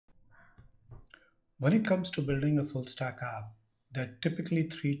When it comes to building a full stack app, there are typically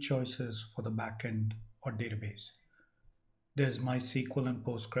three choices for the backend or database. There's MySQL and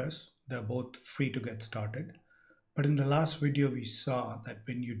Postgres. They're both free to get started. But in the last video, we saw that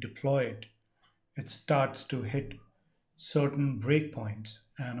when you deploy it, it starts to hit certain breakpoints.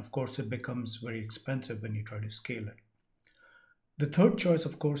 And of course, it becomes very expensive when you try to scale it. The third choice,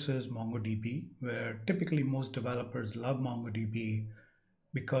 of course, is MongoDB, where typically most developers love MongoDB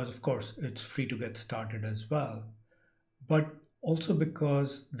because, of course, it's free to get started as well, but also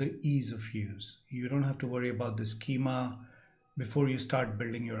because the ease of use. You don't have to worry about the schema before you start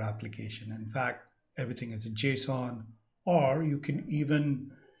building your application. In fact, everything is a JSON, or you can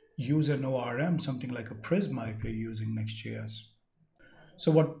even use an ORM, something like a Prisma if you're using NextJS.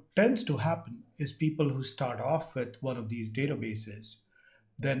 So what tends to happen is people who start off with one of these databases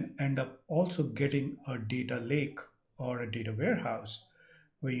then end up also getting a data lake or a data warehouse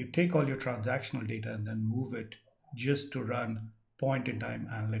where you take all your transactional data and then move it just to run point-in-time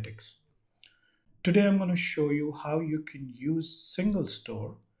analytics. Today, I'm going to show you how you can use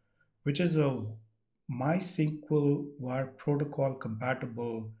SingleStore, which is a MySQL via protocol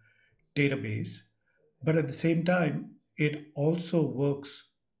compatible database, but at the same time, it also works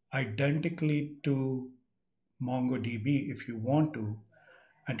identically to MongoDB if you want to.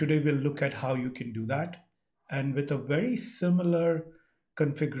 And today we'll look at how you can do that. And with a very similar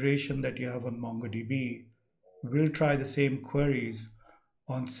configuration that you have on MongoDB, we'll try the same queries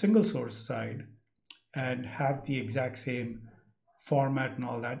on SingleStore side and have the exact same format and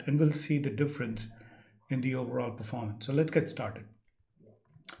all that, and we'll see the difference in the overall performance. So let's get started.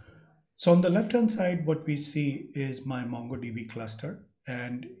 So on the left-hand side, what we see is my MongoDB cluster.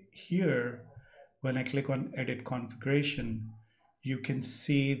 And here, when I click on Edit Configuration, you can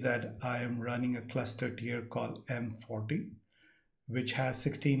see that I am running a cluster tier called M40, which has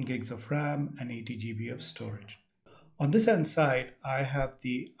 16 gigs of RAM and 80 GB of storage. On this hand side, I have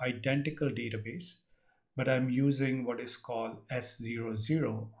the identical database, but I'm using what is called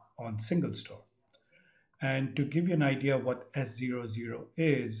S00 on SingleStore. And to give you an idea of what S00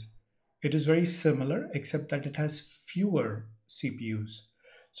 is, it is very similar, except that it has fewer CPUs.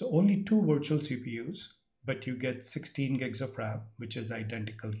 So only 2 virtual CPUs, but you get 16 gigs of RAM, which is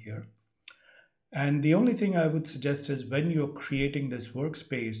identical here. And the only thing I would suggest is when you're creating this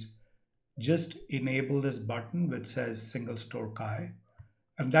workspace, just enable this button which says SingleStore Kai,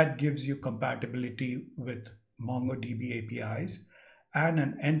 and that gives you compatibility with MongoDB APIs and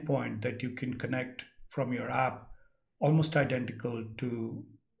an endpoint that you can connect from your app, almost identical to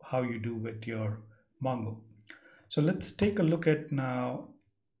how you do with your Mongo. So let's take a look at now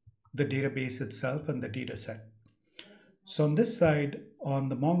the database itself and the dataset. So on this side, on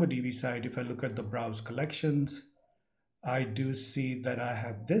the MongoDB side, if I look at the browse collections, I do see that I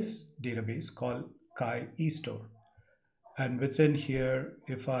have this database called Kai eStore. And within here,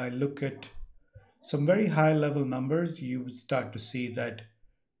 if I look at some very high level numbers, you would start to see that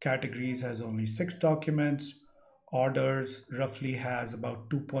categories has only 6 documents, orders roughly has about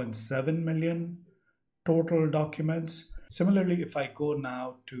 2.7 million total documents. Similarly, if I go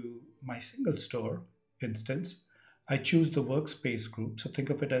now to my SingleStore instance, I choose the workspace group. So think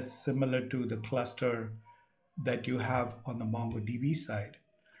of it as similar to the cluster that you have on the MongoDB side.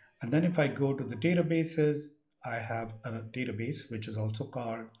 And then if I go to the databases, I have a database which is also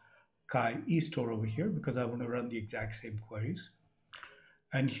called Kai eStore over here because I want to run the exact same queries.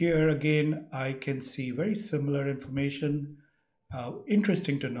 And here again, I can see very similar information.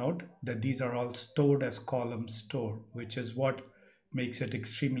 Interesting to note that these are all stored as column store, which is what makes it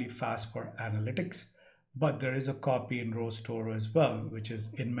extremely fast for analytics. But there is a copy in row store as well, which is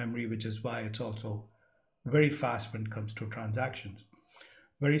in memory, which is why it's also very fast when it comes to transactions.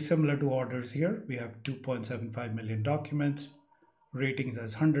 Very similar to orders here, we have 2.75 million documents, ratings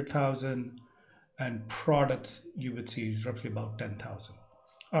as 100,000, and products you would see is roughly about 10,000.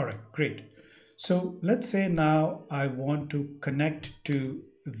 All right, great. So let's say now I want to connect to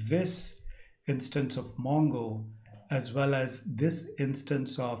this instance of Mongo as well as this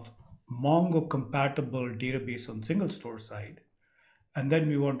instance of Mongo compatible database on SingleStore side. And then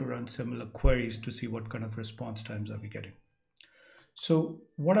we want to run similar queries to see what kind of response times are we getting. So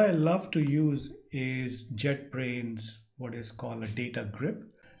what I love to use is JetBrains, what is called a data grip.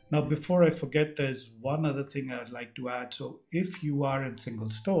 Now, before I forget, there's one other thing I'd like to add. So if you are in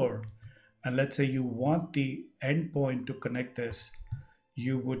SingleStore, and let's say you want the endpoint to connect this,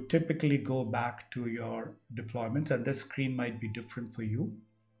 you would typically go back to your deployments, and this screen might be different for you.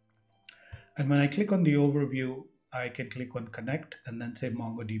 And when I click on the overview, I can click on connect and then say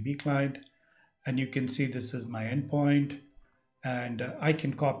MongoDB client. And you can see this is my endpoint. And I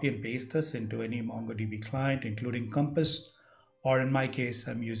can copy and paste this into any MongoDB client, including Compass, or in my case,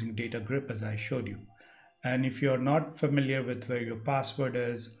 I'm using data grip as I showed you. And if you're not familiar with where your password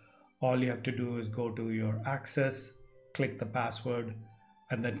is, all you have to do is go to your access, click the password,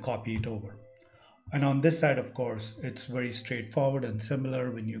 and then copy it over. And on this side, of course, it's very straightforward and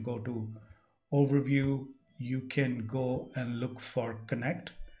similar. When you go to overview, you can go and look for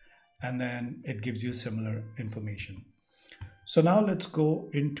connect, and then it gives you similar information. So now let's go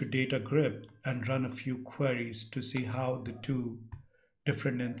into data grip and run a few queries to see how the two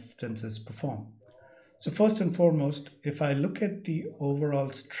different instances perform. So first and foremost, if I look at the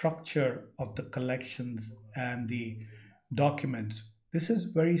overall structure of the collections and the documents, this is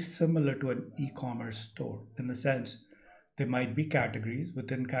very similar to an e-commerce store in the sense there might be categories.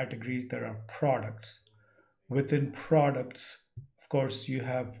 Within categories, there are products. Within products, of course, you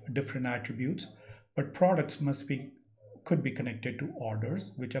have different attributes, but products could be connected to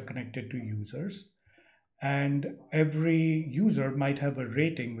orders, which are connected to users. And every user might have a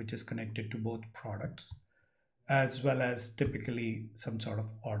rating which is connected to both products, as well as typically some sort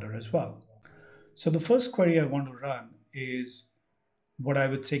of order as well. So the first query I want to run is what I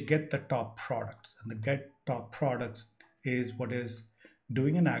would say get the top products. And the get top products is what is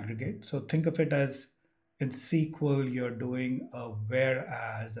doing an aggregate. So think of it as in SQL, you're doing a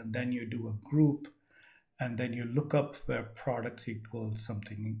whereas, and then you do a group, and then you look up where products equal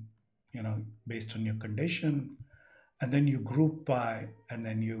something, based on your condition, and then you group by, and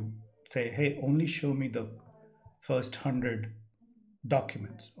then you say, hey, only show me the first 100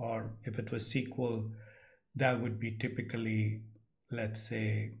 documents. Or if it was SQL, that would be typically, let's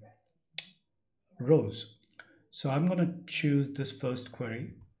say, rows. So I'm going to choose this first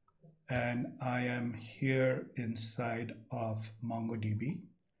query, and I am here inside of MongoDB.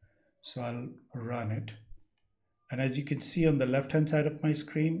 So I'll run it. And as you can see on the left-hand side of my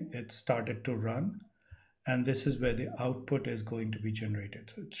screen, it started to run. And this is where the output is going to be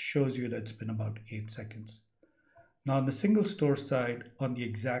generated. So it shows you that it's been about 8 seconds. Now on the SingleStore side, on the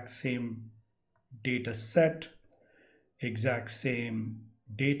exact same data set, exact same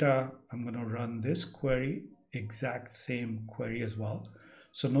data, I'm going to run this query, exact same query as well.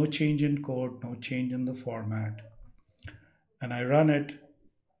 So no change in code, no change in the format. And I run it,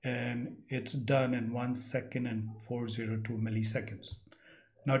 and it's done in 1 second and 402 milliseconds.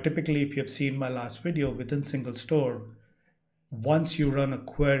 Now, typically, if you have seen my last video within SingleStore, once you run a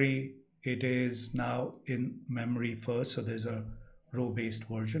query, it is now in memory first. So there's a row-based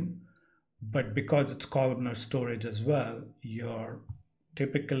version. But because it's columnar storage as well, your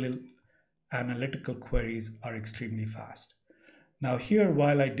typical analytical queries are extremely fast. Now here,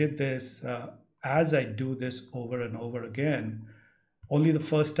 while I did this, as I do this over and over again, only the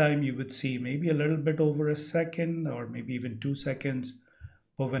first time you would see maybe a little bit over a second or maybe even 2 seconds.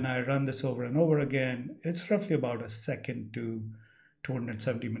 But when I run this over and over again, it's roughly about a second to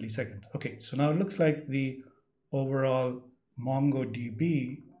 270 milliseconds. Okay, so now it looks like the overall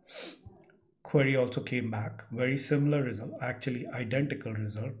MongoDB query also came back. Very similar result, actually identical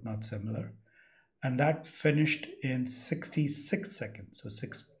result, not similar. And that finished in 66 seconds, so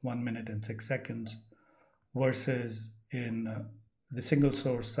 1 minute and 6 seconds, versus in the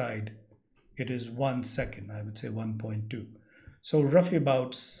SingleStore side, it is 1 second, I would say 1.2. So roughly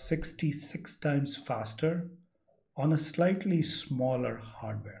about 66 times faster on a slightly smaller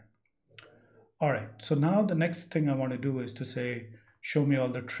hardware. All right, so now the next thing I want to do is to say, show me all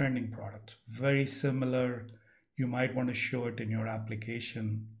the trending products. Very similar, you might want to show it in your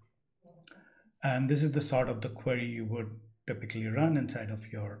application. And this is the sort of the query you would typically run inside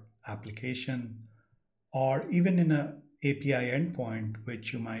of your application, or even in an API endpoint,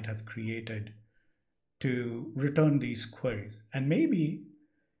 which you might have created to return these queries. And maybe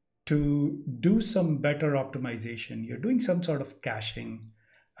to do some better optimization, you're doing some sort of caching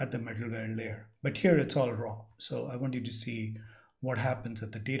at the middleware layer. But here it's all raw. So I want you to see what happens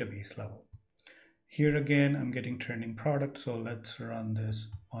at the database level. Here again, I'm getting trending products. So let's run this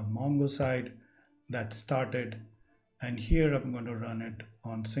on Mongo side. That started. And here I'm going to run it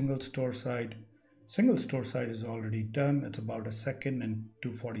on SingleStore side. SingleStore side is already done. It's about a second and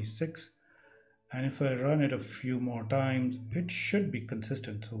 246. And if I run it a few more times, it should be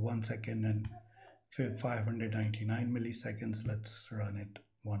consistent. So 1 second and 599 milliseconds. Let's run it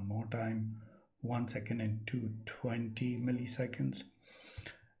one more time. 1 second and 220 milliseconds.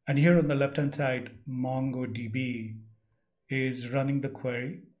 And here on the left-hand side, MongoDB is running the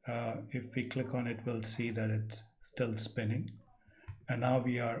query. If we click on it, we'll see that it's still spinning. And now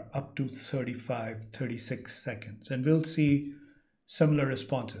we are up to 36 seconds. And we'll see similar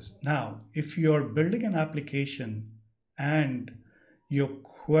responses. Now, if you're building an application and your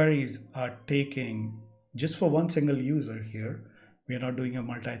queries are taking, just for one single user here, we are not doing a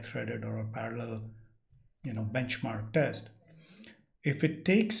multi-threaded or a parallel, benchmark test. If it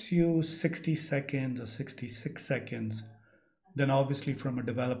takes you 60 seconds or 66 seconds, then obviously from a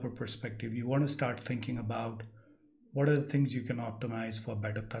developer perspective, you want to start thinking about what are the things you can optimize for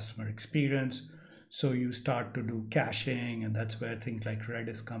better customer experience. So you start to do caching, and that's where things like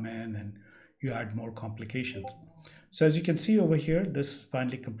Redis come in, and you add more complications. So as you can see over here, this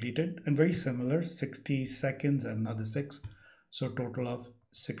finally completed, and very similar, 60 seconds and another 6. So total of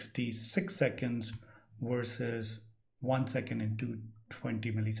 66 seconds versus 1 second and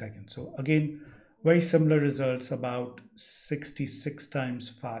 220 milliseconds. So again, very similar results, about 66 times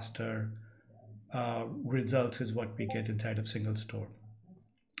faster results is what we get inside of SingleStore.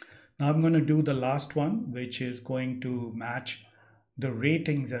 Now I'm going to do the last one, which is going to match the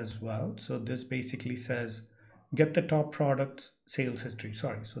ratings as well. So this basically says, get the top product sales history.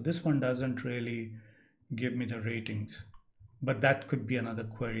 Sorry, so this one doesn't really give me the ratings, but that could be another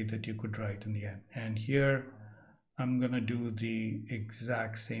query that you could write in the end. And here I'm going to do the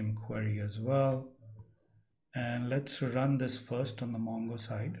exact same query as well. And let's run this first on the Mongo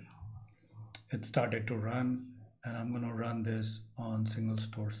side. It started to run, and I'm going to run this on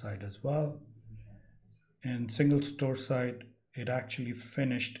SingleStore side as well. In SingleStore side, it actually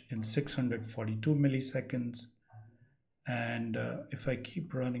finished in 642 milliseconds. And if I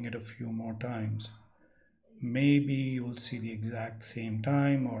keep running it a few more times, maybe you'll see the exact same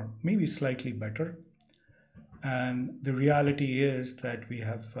time, or maybe slightly better. And the reality is that we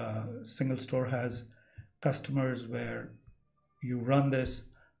have SingleStore has customers where you run this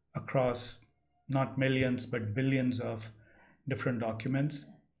across not millions but billions of different documents,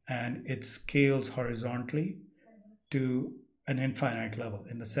 and it scales horizontally to an infinite level,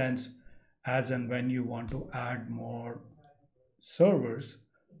 in the sense as and when you want to add more servers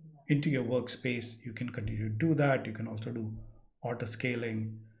into your workspace, you can continue to do that. You can also do auto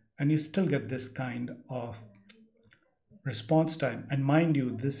scaling, and you still get this kind of response time. And mind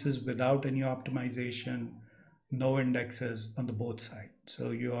you, this is without any optimization, no indexes on the both sides.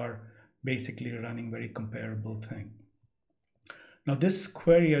 So you are basically running very comparable thing. Now this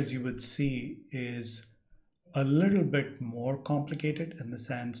query, as you would see, is a little bit more complicated in the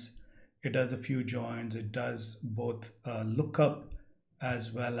sense it does a few joins. It does both lookup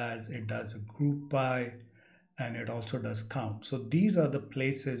as well as it does a group by, and it also does count. So these are the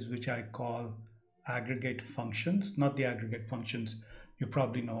places which I call aggregate functions, not the aggregate functions you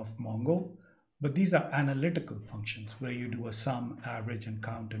probably know of Mongo, but these are analytical functions where you do a sum, average, and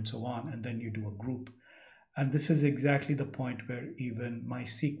count, and so on, and then you do a group. And this is exactly the point where even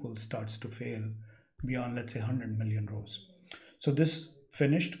MySQL starts to fail beyond, let's say, 100 million rows. So this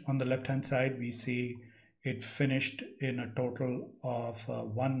finished. On the left-hand side, we see it finished in a total of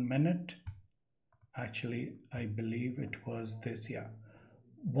 1 minute. Actually, I believe it was this,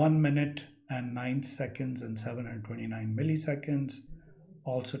 1 minute and 9 seconds and 729 milliseconds,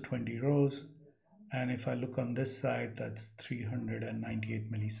 also 20 rows. And if I look on this side, that's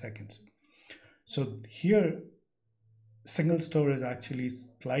 398 milliseconds. So here, SingleStore is actually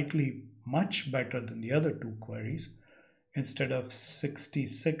slightly much better than the other two queries. Instead of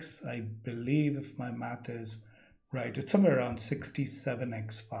 66, I believe, if my math is right, it's somewhere around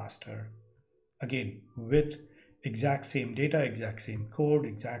 67x faster. Again, with exact same data, exact same code,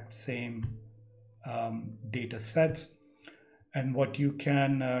 exact same data sets. And what you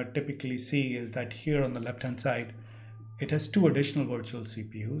can typically see is that here on the left-hand side, it has 2 additional virtual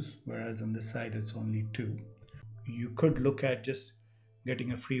CPUs, whereas on this side, it's only 2. You could look at just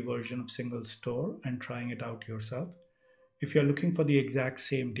getting a free version of SingleStore and trying it out yourself. If you're looking for the exact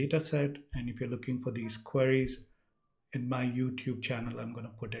same data set, and if you're looking for these queries, in my YouTube channel, I'm going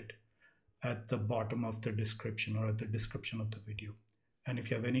to put it at the bottom of the description, or at the description of the video. And if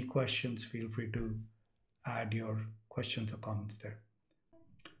you have any questions, feel free to add your questions or comments there.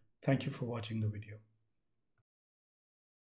 Thank you for watching the video.